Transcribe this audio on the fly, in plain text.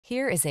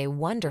Here is a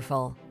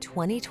wonderful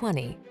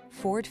 2020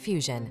 Ford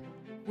Fusion.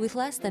 With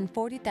less than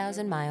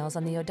 40,000 miles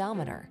on the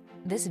odometer,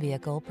 this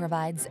vehicle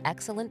provides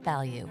excellent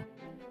value.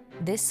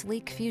 This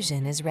sleek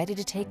Fusion is ready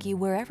to take you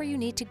wherever you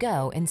need to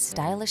go in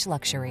stylish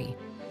luxury.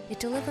 It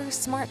delivers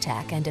smart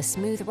tech and a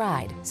smooth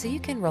ride so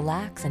you can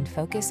relax and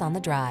focus on the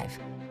drive.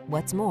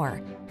 What's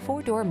more,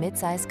 four-door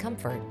midsize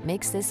comfort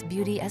makes this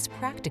beauty as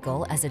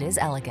practical as it is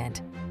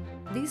elegant.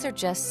 These are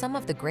just some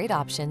of the great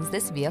options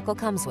this vehicle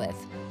comes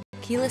with: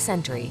 keyless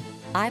entry,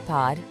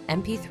 iPod,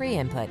 MP3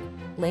 input,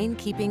 lane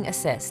keeping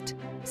assist,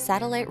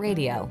 satellite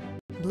radio,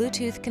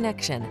 Bluetooth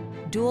connection,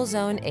 dual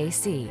zone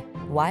AC,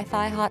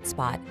 Wi-Fi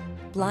hotspot,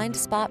 blind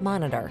spot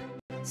monitor,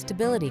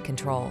 stability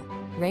control,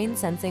 rain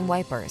sensing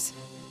wipers.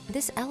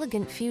 This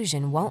elegant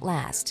Fusion won't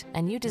last,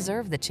 and you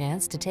deserve the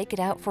chance to take it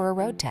out for a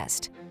road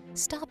test.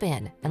 Stop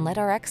in and let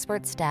our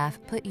expert staff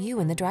put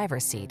you in the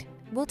driver's seat.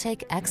 We'll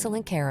take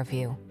excellent care of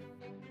you.